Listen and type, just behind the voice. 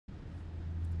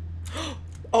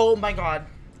Oh my god.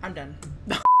 I'm done.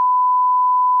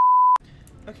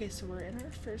 Okay, so we're in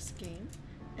our first game,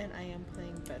 and I am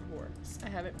playing Bed Wars. I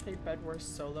haven't played Bed Wars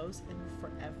solos in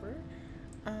forever.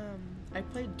 I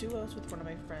played duos with one of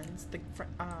my friends,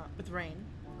 with Rain.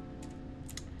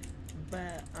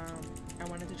 But I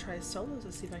wanted to try solos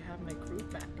to see if I have my crew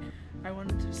back. I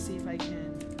wanted to see if I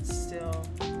can still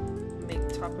make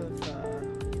top of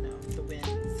the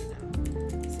wins,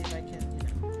 see if I can,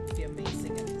 be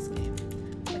amazing at this game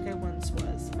like I once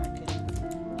was back in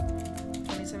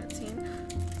 2017.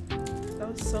 That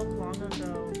was so long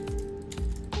ago.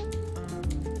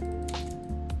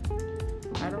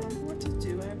 I don't remember what to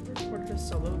do. I haven't recorded a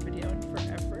solo video in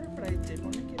forever, but I did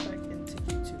want to get back into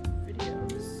YouTube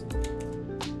videos.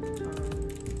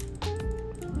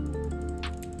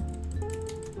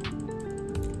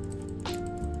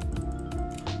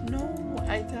 No,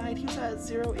 I died. He was at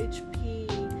 0 HP.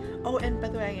 Oh, and by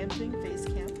the way, I am doing face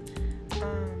cam.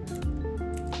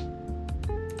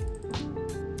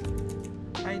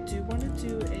 I do want to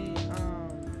do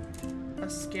a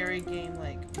scary game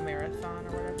like marathon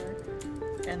or whatever,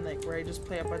 and like where I just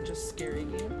play a bunch of scary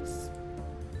games,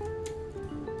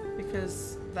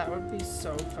 because that would be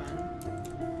so fun.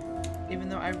 Even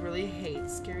though I really hate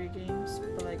scary games,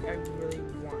 but like I really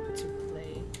want to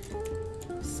play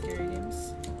scary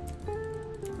games.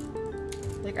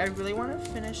 Like I really want to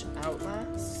finish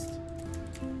Outlast.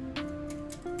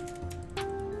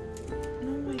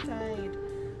 No, I died.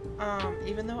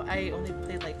 Even though I only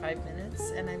played like 5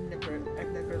 minutes, and I've never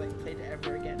like played it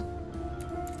ever again.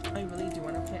 I really do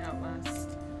want to play Outlast.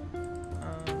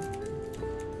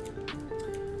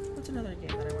 What's another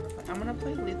game that I want to play? I'm gonna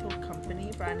play Lethal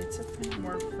Company, but I need to find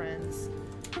more friends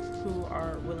who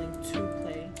are willing to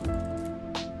play.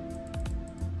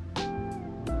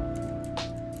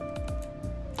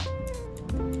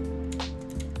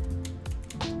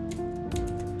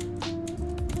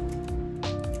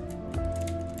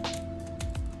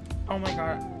 Oh my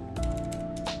god.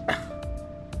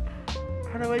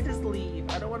 How do I just leave?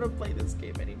 I don't want to play this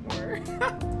game anymore.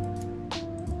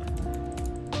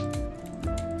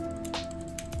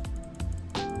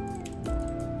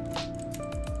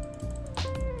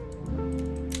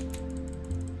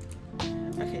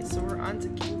 Okay, so we're on to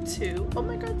game 2. Oh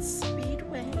my god,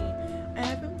 Speedway. I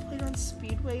haven't played on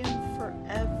Speedway in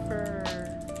forever.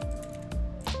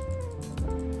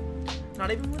 Not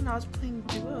even when I was playing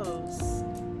duos.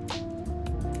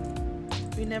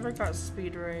 We never got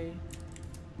Speedway.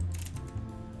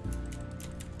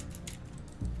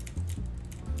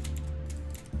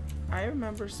 I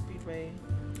remember Speedway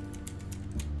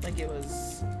like it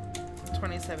was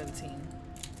 2017.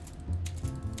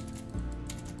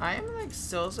 I am like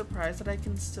so surprised that I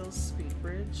can still speed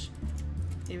bridge,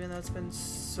 even though it's been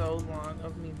so long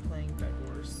of me playing Bed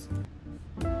Wars.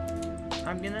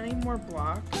 I'm gonna need more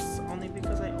blocks, only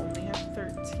because I only have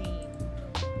 13.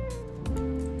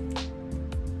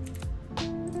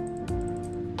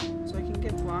 So I can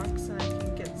get blocks and I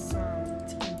can get some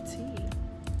TNT,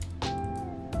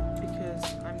 because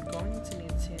I'm going to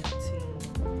need TNT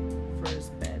for his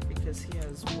bed, because he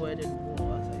has wood and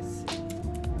wool, as I see.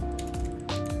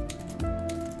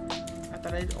 I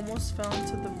thought I almost fell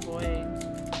into the void.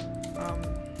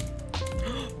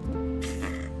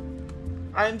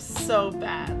 I'm so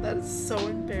bad. That is so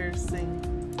embarrassing.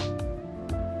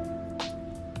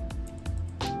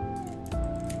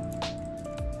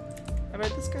 I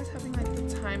bet this guy's having like the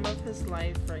time of his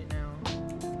life right now.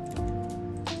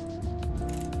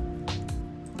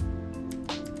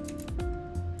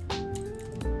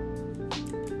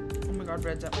 Oh my god,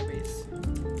 Red's at my base.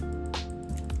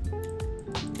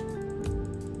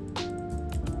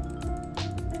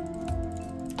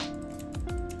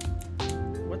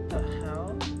 What the hell?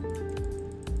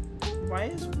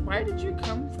 Why did you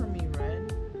come for me,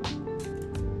 Red?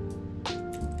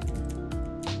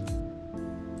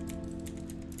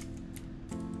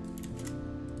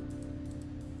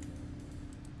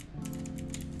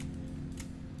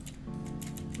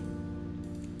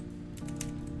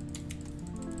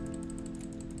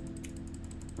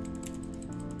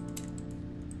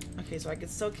 Okay, so I can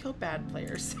still kill bad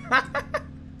players.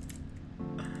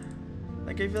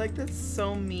 Like, I feel like that's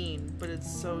so mean, but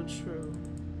it's so true.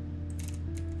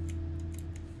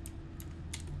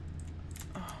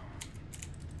 Oh.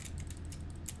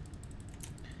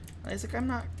 It's like I'm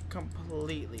not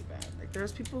completely bad. Like,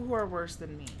 there's people who are worse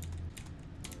than me.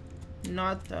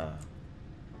 Not the...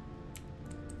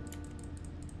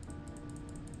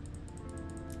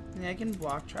 Yeah, I can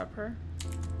block trap her.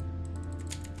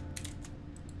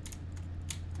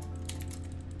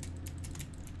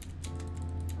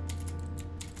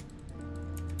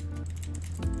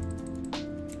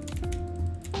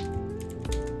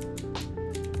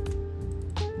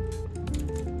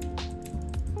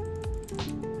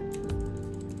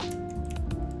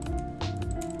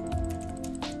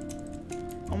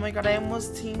 my god, I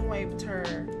almost team wiped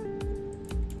her.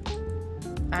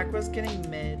 Aqua's getting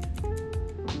mid.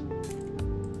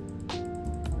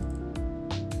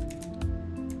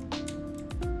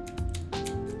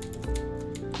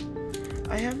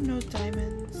 I have no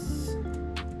diamonds.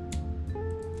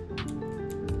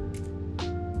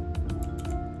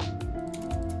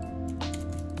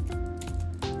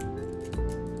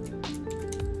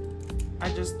 I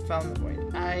just found the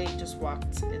void. I just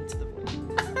walked into the void.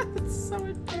 It's so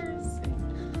embarrassing.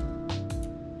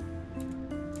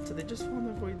 So they just found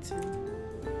the void too.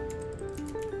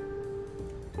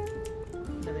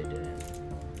 No, they didn't.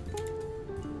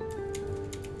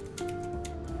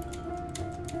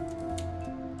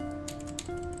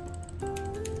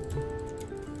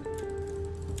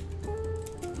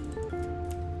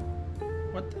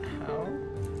 What the hell?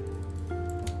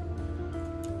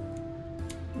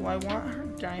 Well, I want her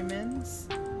diamonds.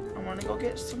 I want to go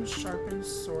get some sharpened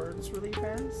swords really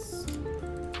fast.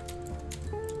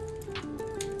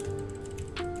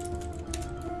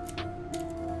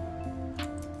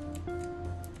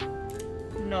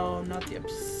 No, not the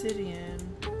obsidian.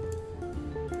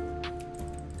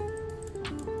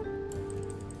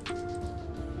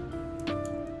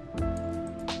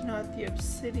 Not the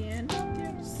obsidian, not the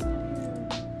obsidian.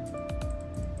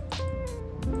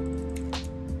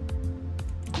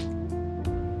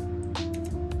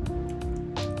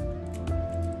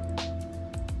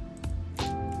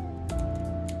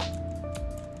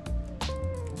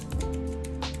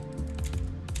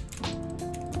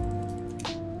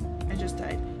 I just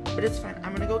died, but it's fine.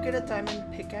 I'm gonna go get a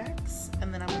diamond pickaxe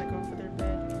and then I'm gonna go for their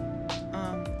bed.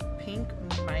 Pink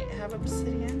might have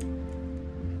obsidian.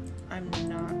 I'm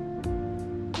not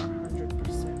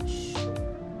 100% sure.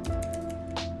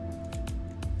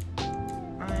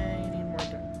 I need more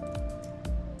diamond.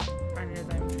 I need a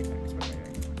diamond pickaxe.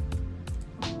 Wait.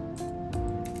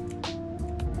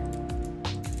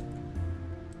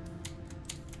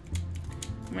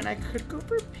 I mean, I could go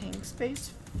for pink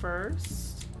space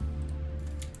first,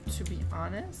 to be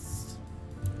honest,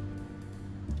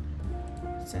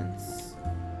 since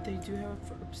they do have it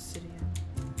for obsidian.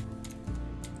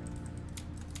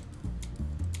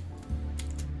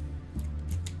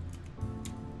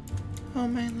 Oh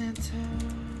my Lanta,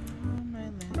 oh my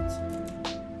Lanta.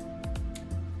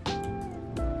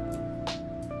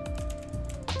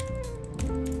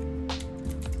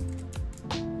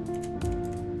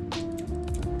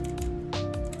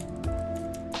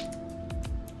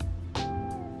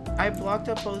 I blocked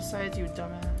up both sides, you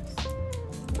dumbass.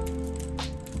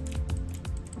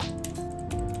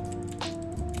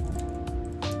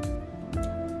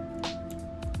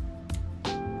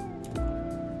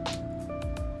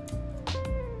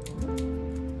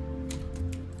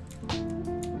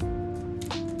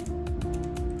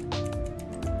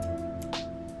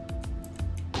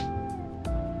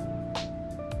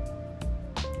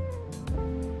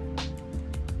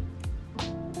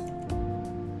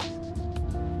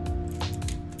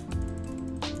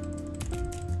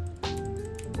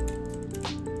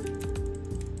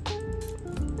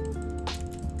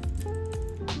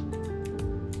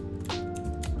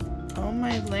 Oh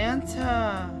my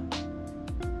Lanta.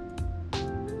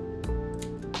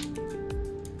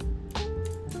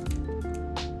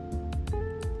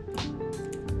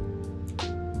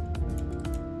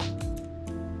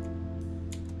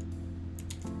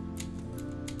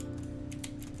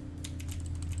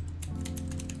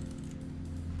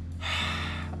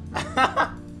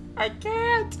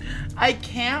 I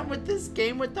can't with this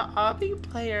game with the obby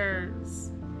players.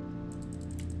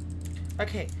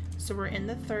 Okay, so we're in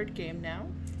the third game now.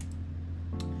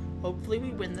 Hopefully we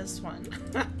win this one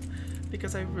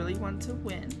because I really want to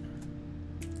win.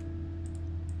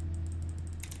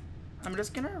 I'm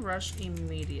just gonna rush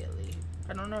immediately.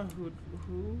 I don't know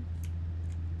who.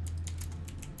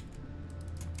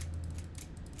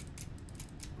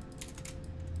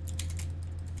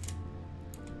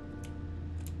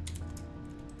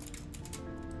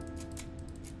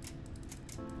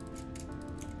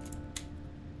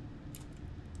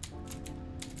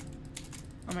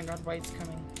 Oh my god, white's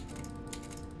coming.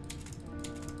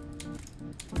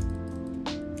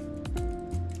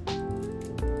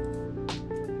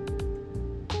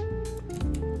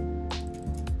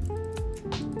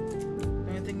 The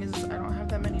only thing is, I don't have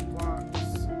that many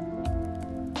blocks.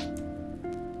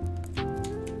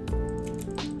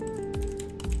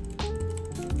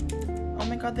 Oh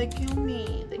my god, they kill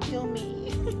me. They kill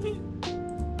me.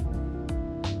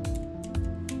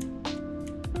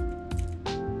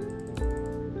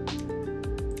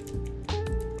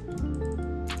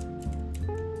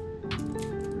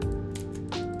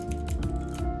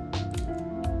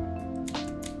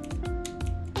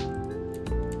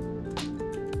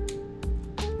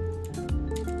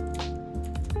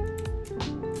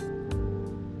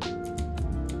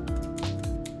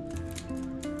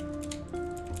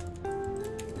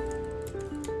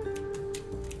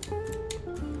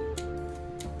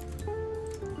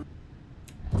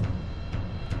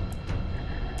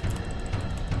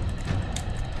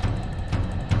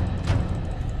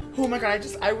 Oh my god,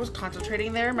 I was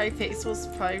concentrating there. My face was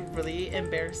probably really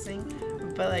embarrassing,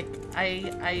 but like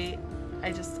I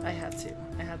had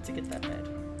to get that bed.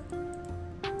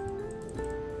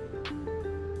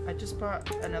 I just bought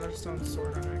another stone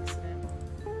sword on accident.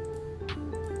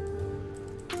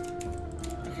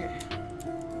 Okay.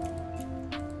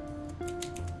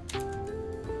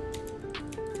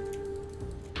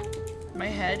 My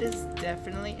head is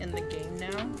definitely in the game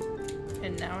now.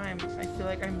 And now I feel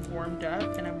like I'm warmed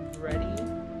up and I'm ready.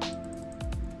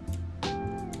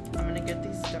 I'm gonna get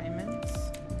these diamonds.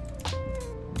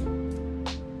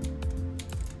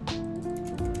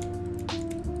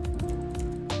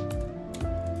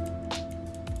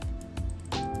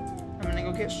 I'm gonna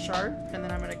go get sharp and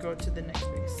then I'm gonna go to the next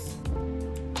base.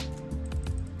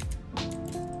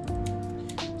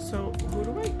 So who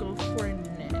do I go for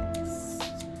next?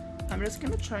 I'm just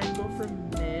gonna try and go for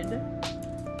mid.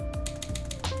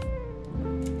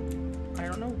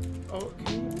 Oh,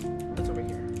 okay. That's over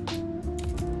here.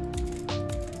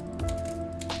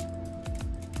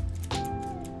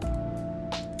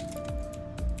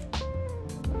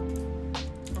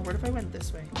 Or what if I went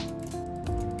this way?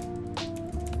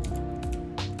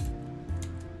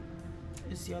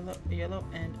 Is yellow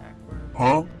and aqua.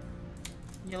 Huh?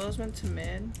 Yellow's went to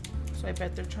mid, so I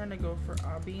bet they're trying to go for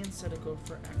Obby instead of go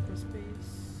for Aqua's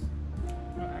base.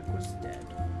 No, Aqua's dead.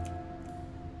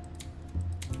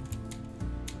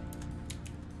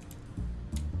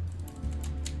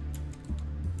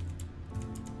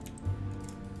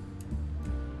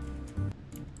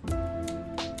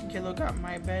 Yellow got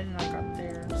my bed and I got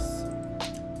theirs.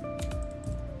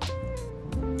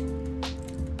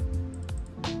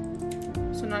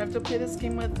 So now I have to play this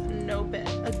game with no bed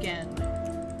again.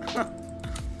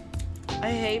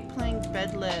 I hate playing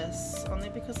bedless only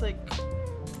because like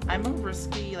I'm a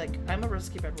risky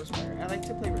Bed Wars player. I like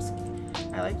to play risky.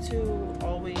 I like to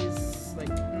always like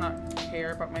not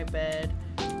care about my bed,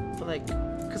 but like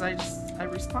because I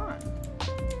respawn.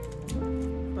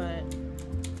 But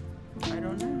I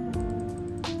don't know.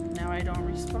 Now I don't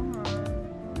respawn.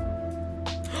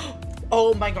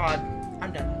 Oh my god.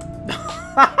 I'm done.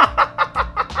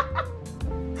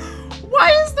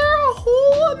 Why is there a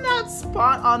hole in that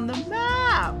spot on the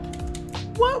map?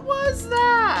 What was that?